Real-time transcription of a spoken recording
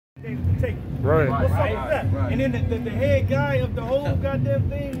Take right. What's up with that? Right. And then the head guy of the whole goddamn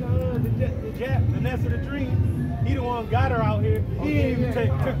thing, Vanessa the Dream, he the one got her out here. He ain't even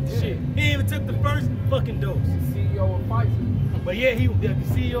took the shit. He ain't even took the first fucking dose. The CEO of Pfizer. But yeah, the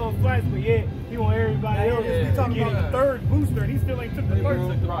CEO of Pfizer, but yeah, he want everybody else to talking about the third booster, and he still ain't took the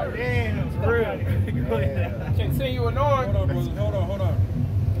first. Right. Damn, it's real. Continuing on. Hold on, brothers. Hold on.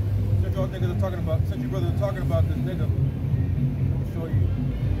 Since y'all niggas are talking about, since you brothers are talking about this nigga, I'm gonna show you.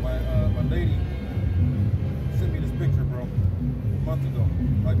 My lady sent me this picture, bro, a month ago,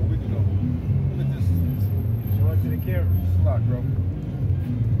 like a week ago. Look at this. Show it to the camera. It's a lot, bro.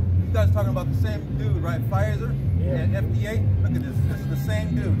 You guys talking about the same dude, right? Pfizer and FDA. Look at this. This is the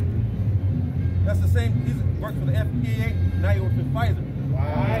same dude. That's the same. He works for the FDA. Now he works for Pfizer.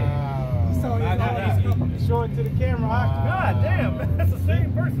 Wow. Show it to the camera. God damn, that's the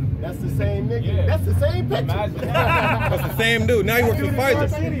same person. That's the same nigga. Yeah. That's the same picture. That's the same dude. Now he works for Pfizer.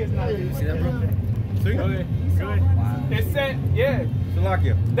 See that, bro? See? Good. It said,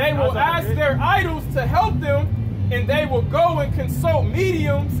 Shalakia. They will ask their idols to help them, and they will go and consult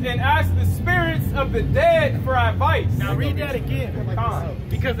mediums and ask the spirits of the dead for advice. Now read that again.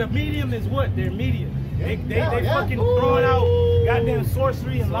 Because the medium is what? They're medium. They fucking throwing out goddamn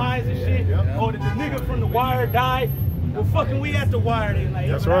sorcery and lies and shit. Oh, the nigga from The Wire died. Well, fucking we at The Wire. They like,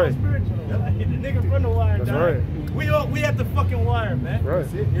 that's right. The nigga from The Wire died. That's right. We at the fucking Wire, man.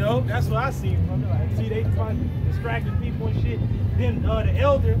 Right. You know, that's what I see from it. I see they trying to distract people and shit. Then the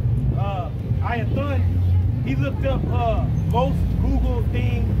elder, Ayathun, he looked up most Google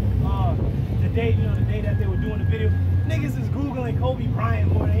thing the day that they were doing the video. Niggas is Googling Kobe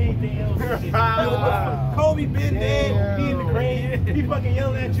Bryant more than anything else. Kobe been dead, he in the grave, he fucking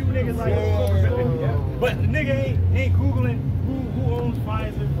yelling at you niggas like but the nigga ain't Googling who owns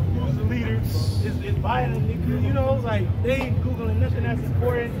Pfizer, who's the leader, is Biden, you know, like they ain't Googling nothing that's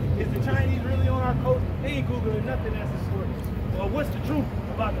important. Is the Chinese really on our coast? They ain't Googling nothing that's important. Well, what's the truth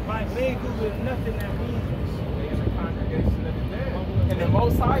about the Bible? They ain't Googling nothing that means Congregation of the dead. And the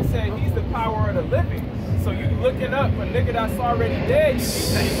Most High said he's the power of the living. So you looking up a nigga that's already dead, you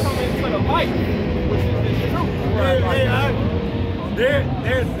need to come into the light, which is the truth.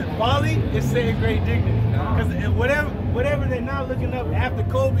 There's the folly is saying great dignity. Because whatever they're not looking up after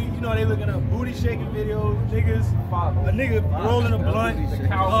Kobe, you know, they looking up booty shaking videos, niggas, a nigga rolling a blunt. The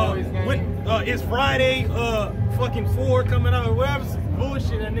Cowboys game. It's Friday, fucking 4 coming out, or whatever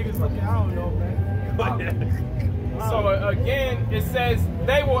bullshit that niggas looking, I don't know, man. So again, it says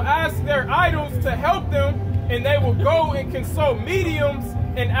they will ask their idols to help them, and they will go and consult mediums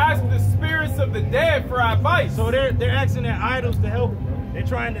and ask the spirits of the dead for advice. So they're asking their idols to help them. They're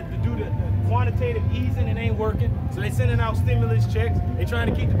trying to do the quantitative easing, and it ain't working. So they sending out stimulus checks. They're trying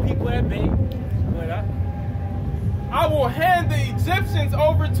to keep the people at bay. I will hand the Egyptians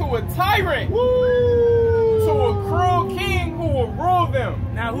over to a tyrant, to a cruel king who will rule them.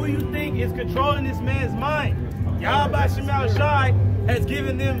 Now who you think is controlling this man's mind? Yahweh Shemal Shai has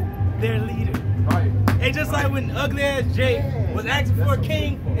given them their leader. Right. And just like when ugly ass Jay was asking for a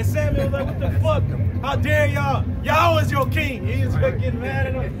king, and Samuel was like, what the fuck? How dare y'all? Y'all was your king. He was getting mad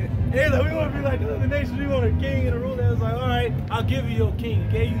at him. And he's like, we want to be like the other nations. We want a king and a ruler. I was like, all right, I'll give you your king.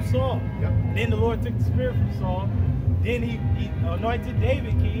 He gave you Saul. Then the Lord took the spirit from Saul. Then he anointed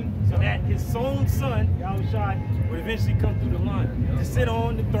David king, so that his own son, Yahweh Shai, would eventually come through the line to sit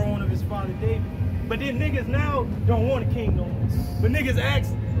on the throne of his father David. But then niggas now don't want a king no more. But niggas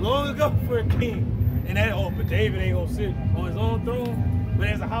asked long ago for a king. And that, but David ain't gonna sit on his own throne. But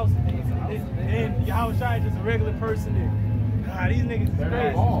there's a house. And Yahweh Shai is just a regular person there. God, these niggas is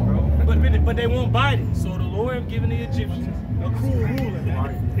crazy. But they won't bite it. So the Lord giving the Egyptians a cruel ruler.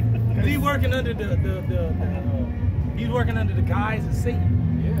 Because he's working under he's working under the guise of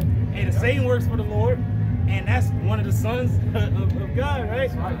Satan. And Satan works for the Lord. And that's one of the sons of God,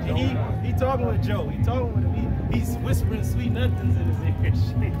 right? And he talking with Joe. He talking with him. He's whispering sweet nothings in his ear.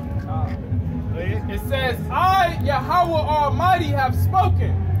 It says, I, Yahweh Almighty, have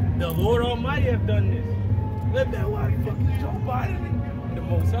spoken. The Lord Almighty have done this. Let that white fucking Joe Biden. The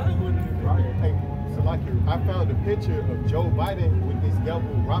Most High wouldn't be right. Hey, so like I found a picture of Joe Biden with this devil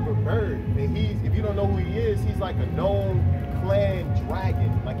Robert Byrd. And if you don't know who he is, he's like a known Klan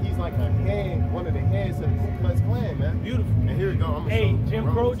dragon. Like he's like one of the heads of the Ku Klux Klan, man. Beautiful. And here we go. I'm hey, Jim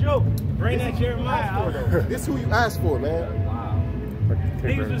Crow Joe. Bring that Jeremiah. This is who you asked for, man.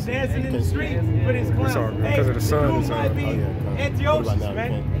 Niggas was dancing in the streets with his clown. Because of the sun. Dude might be Antiochus,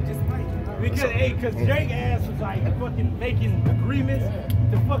 man. Because Drake ass was like fucking making agreements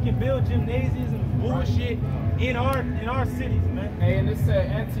to fucking build gymnasiums and bullshit in our cities, man. Hey, and it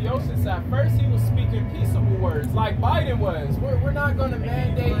said Antiochus at first he was speaking peaceable words like Biden was. We're not gonna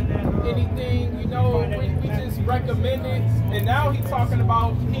mandate anything, you know, we just recommend it. And now he's talking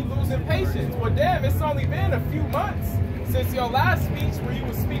about he losing patience. Well damn, it's only been a few months since your last speech where you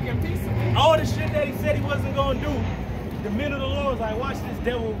was speaking peaceably. All the shit that he said he wasn't gonna do, the men of the Lord was like, watch this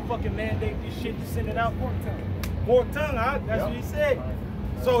devil fucking mandate this shit to send it out. Fork tongue, that's what he said.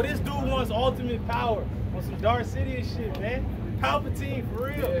 So this dude wants ultimate power on some Dark City and shit, man. Palpatine, for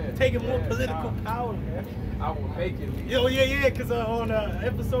real. Taking more political power, man. I will make it. Yeah, because on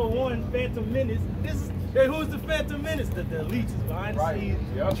episode 1, Phantom Menace, who's the Phantom Menace? The elites is behind the scenes,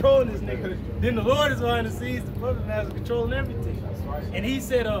 controlling this nigga. Then the Lord is behind the scenes, the puppet master controlling everything. That's right. And he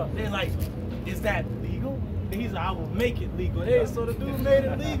said, they're like, is that legal? And he's like, I will make it legal. Hey, so the dude made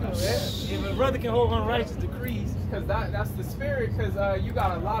it legal, man. If a brother can hold unrighteous decrees. Because that's the spirit, because you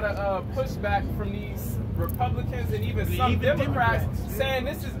got a lot of pushback from these Republicans and even some Democrats saying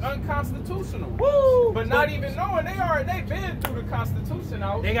this is unconstitutional. Woo! But not even knowing they've been through the Constitution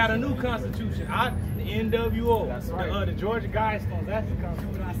out. They got a new constitution. The NWO. That's right. The Georgia Guidestones. That's the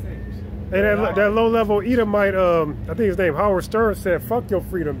constitution I say. Hey, that low-level Edomite, I think his name Howard Stern said, "Fuck your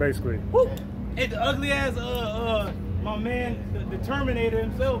freedom," basically. Woo! And the ugly ass, my man, the Terminator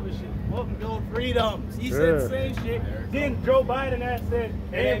himself and shit. Welcome to old freedoms. He said the same shit. Then Joe Biden had said,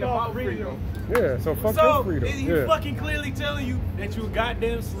 it ain't about freedom. Yeah, so fuck your freedom. He's fucking clearly telling you that you a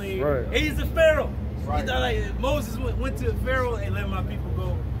goddamn slave. Right. And he's a pharaoh. Right. He's like, Moses went to the pharaoh and let my people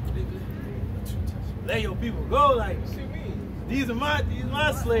go. Let your people go. Like, What you mean? these are my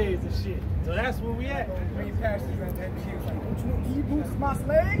slaves and shit. So that's where we at. Green pastures right there. He was like, don't you know Hebrews is my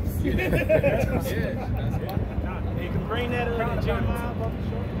slaves? Yeah, that's You can bring that up to Jeremiah.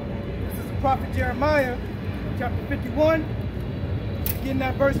 This is the prophet Jeremiah, chapter 51, getting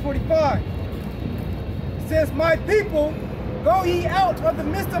at verse 45. It says, my people, go ye out of the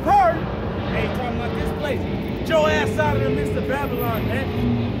midst of her. Hey, talking about this place. Get your ass out of the midst of Babylon,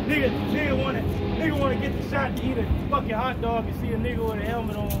 man. Nigga wanna get the shot to eat a fucking hot dog and see a nigga with a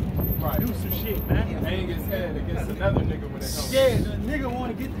helmet on. Right. Do some shit, man. Bang his head against another nigga with a helmet. Yeah, the nigga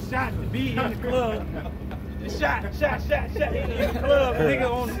wanna get the shot to be in the club. The shot in the club, nigga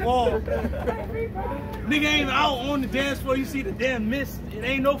on the wall. Nigga ain't out on the dance floor, you see the damn mist. It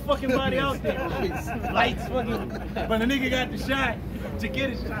ain't no fucking body out there. Lights fucking, but the nigga got the shot to get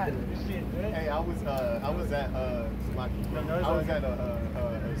a shot of this shit, man. Hey, I was at a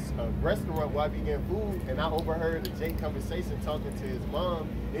restaurant while we getting food, and I overheard a Jake conversation talking to his mom.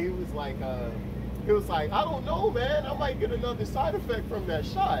 And he was like, I don't know, man. I might get another side effect from that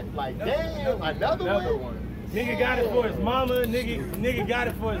shot. Like, damn, another one. Nigga got it for his mama. Nigga got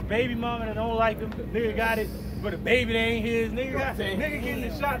it for his baby mama that don't like him. Nigga got it for the baby that ain't his. Nigga getting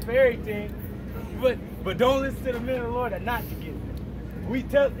the shot for everything. But don't listen to the men of the Lord that not to get it. We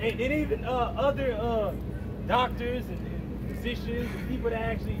tell, and even other doctors and physicians and people that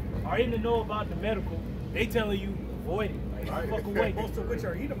actually are in the know about the medical, they telling you avoid it. Like, fuck away. Most of which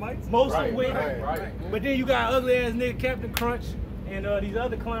are Edomites. Most of which. Right. But then you got ugly ass nigga Captain Crunch and these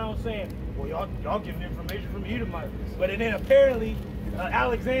other clowns saying, well, y'all giving information from Edomites. But then apparently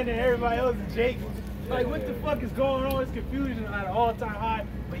Alexander and everybody else and Jake, like what the fuck is going on? It's confusion at an all-time high,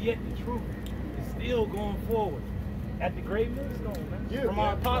 but yet the truth is still going forward. At the great millstone, man. From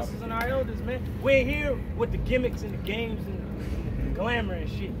our apostles and our elders, man. We ain't here with the gimmicks and the games and the glamour and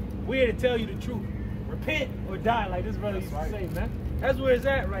shit. We're here to tell you the truth. Repent or die, like this brother used to say, man. That's where it's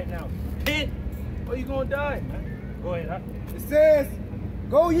at right now. Repent or you gonna die, man. Go ahead, huh? It says,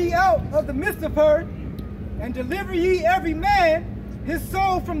 go ye out of the midst of her, and deliver ye every man his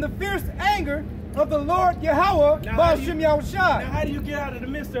soul from the fierce anger of the Lord Yahweh, Ba'ashem Yahushai. Now, how do you get out of the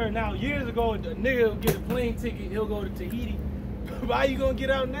midst of her? Now, years ago, a nigga will get a plane ticket, he'll go to Tahiti. Why you gonna get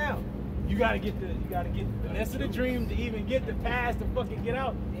out now? You gotta get the nest of the dream to even get the pass to fucking get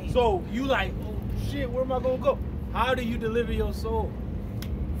out. So you like, oh shit, where am I gonna go? How do you deliver your soul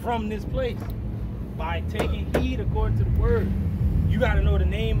from this place? By taking heed according to the word. You gotta know the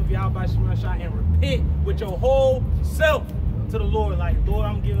name of Yahweh Shemashah and repent with your whole self to the Lord. Like, Lord,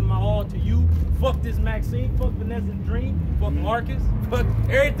 I'm giving my all to you. Fuck this Maxine, fuck Vanessa's dream, fuck Marcus, fuck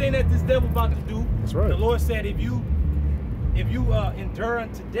everything that this devil about to do. That's right. The Lord said if you endure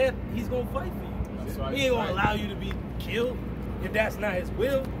unto death, he's gonna fight for you. That's right. He ain't gonna allow you to be killed if that's not his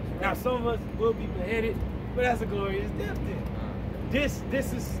will. Now some of us will be beheaded, but that's a glorious death then. This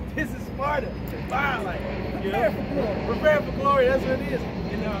is Sparta. Wow, like, you know? Prepare for glory, that's what it is.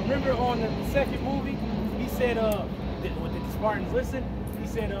 And remember on the second movie, he said, with the Spartans listen, he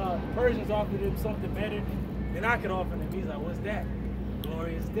said Persians offered him something better than I could offer them. He's like, what's that?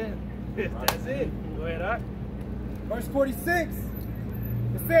 Glorious death. That's it. Go ahead, Doc. Verse 46,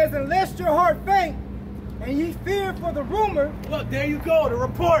 it says, unless your heart faint, and ye fear for the rumor. Look, there you go, the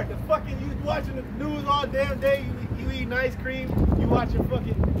report. The fucking, you watching the news all damn day, you eating ice cream, you watching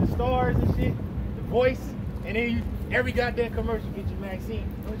fucking the stars and shit, the voice, and then you, every goddamn commercial get your Maxine.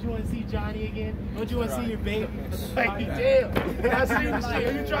 Don't you want to see Johnny again? Don't you want to see your baby? Like, damn. I see the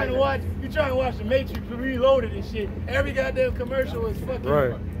shit. You trying to watch the Matrix Reloaded and shit. Every goddamn commercial is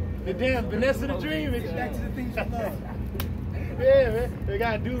fucking the damn Vanessa the Dream and shit. Back to the things you love. Yeah, man. They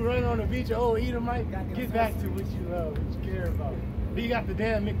got a dude running on the beach. Oh, Edomite. Get back to what you love, what you care about. Then you got the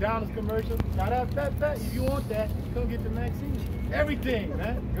damn McDonald's commercial. Shout out that. If you want that, come get the Maxine. Everything,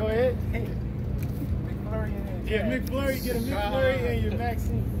 man. Go ahead. McFlurry. Yeah, McFlurry. Get a McFlurry and your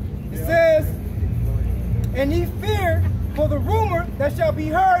Maxine. It says, and ye fear for the rumor that shall be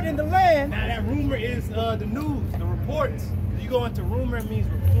heard in the land. Now that rumor is the news, the reports. You go into rumor, it means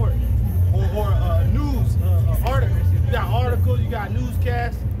report. Or news articles. You got articles, you got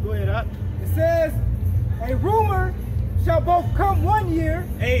newscasts. Go ahead, up. It says, a rumor shall both come 1 year.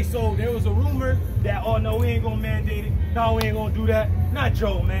 Hey, so there was a rumor that, oh no, we ain't gonna mandate it. No, we ain't gonna do that. Not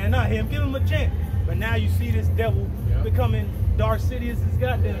Joe, man, not him. Give him a chance. But now you see this devil becoming Dark Sidious his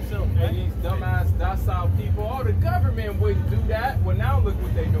goddamn self, man. And these dumbass docile people, oh, the government wouldn't do that. Well, now look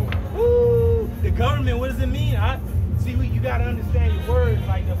what they doing. Woo! The government, what does it mean? See, you gotta understand your words,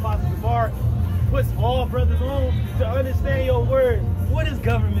 like the Apostle Gabar puts all brothers on to understand your words. What does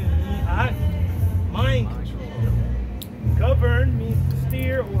government mean? Mind control. Govern means to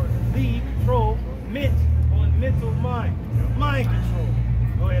steer or lead, control, on mental mind. Mind control.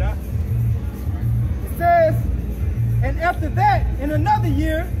 Go ahead, It says, and after that, in another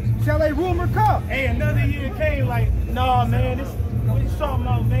year, shall a rumor come. Hey, another year came like, nah, man, this what you talking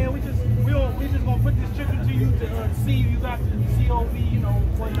about, man? We just gonna put this chip into you to see you got the COV,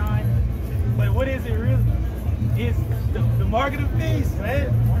 19. But what is it really? It's the market of beast,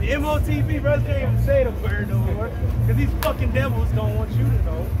 man. The MOTB, brothers can't even say the word no more. Because these fucking devils don't want you to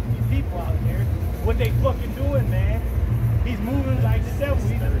know, these people out there, what they fucking doing, man. He's moving like the devil,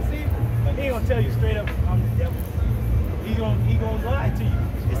 he's a deceiver. He ain't gonna tell you straight up, I'm the devil. He gonna lie to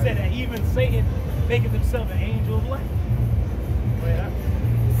you. It said that even Satan maketh himself an angel of light.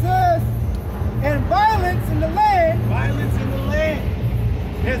 It says, and violence in the land. Violence in the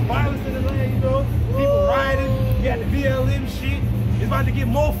land. There's violence in the land, People rioting. You got the BLM shit. It's about to get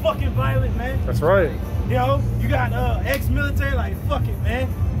more fucking violent, man. That's right. You got ex-military like, fuck it, man.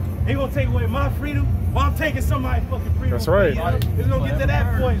 They gonna take away my freedom. Well, I'm taking somebody's fucking freedom. That's right. It's gonna get to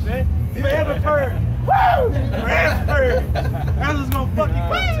that point, man. Forever purge. Woo! Forever purge. That's what's gonna fucking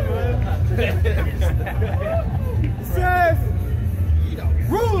come to, man. It says,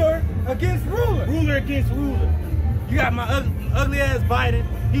 ruler against ruler. Ruler against ruler. You got my ugly ass Biden.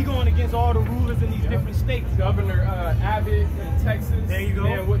 He going against all the rulers in these different states. Governor Abbott in Texas. There you go.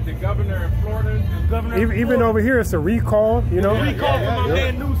 And with the governor in Florida. Even over here, it's a recall, Recall for my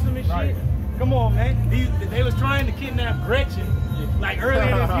man Newsom and shit. Come on, man. They was trying to kidnap Gretchen like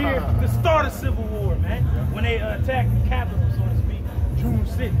earlier this year to start a civil war, man. When they attacked the Capitol, so to speak, June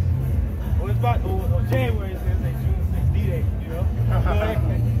 6th. Well, it's about January, it's June 6th, D-Day,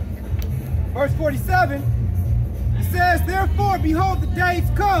 Verse 47, it says, therefore, behold, the days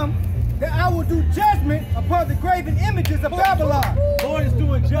come that I will do judgment upon the graven images of Babylon. Lord is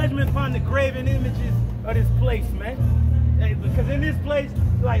doing judgment upon the graven images of this place, man. Because in this place,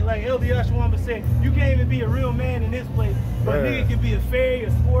 like Elder Yashwamba said, you can't even be a real man in this place. But a nigga can be a fairy,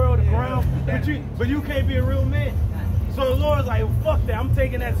 a squirrel, the ground, but you can't be a real man. So the Lord's like, well, fuck that. I'm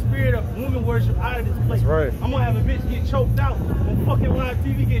taking that spirit of woman worship out of this place. That's right. I'm gonna have a bitch get choked out on fucking live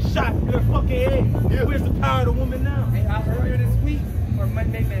TV, get shot in her fucking head. Yeah. Where's the power of the woman now? Hey, earlier this week, or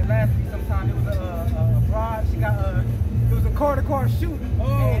maybe last week sometime, it was a broad, she got it was a car-to-car shooting,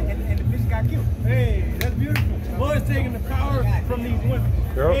 and the bitch got killed. Hey, that's beautiful. The Lord's taking the power from these women.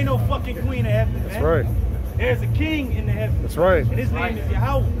 Yep. Ain't no fucking queen of heaven, man. That's right. There's a king in the heavens. That's right. And his name is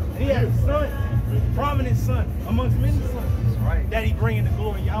Yahweh. And he has a son, a prominent son, amongst many sons, that he bringing the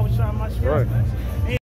glory. Yahweh Shah Mashiach. Right.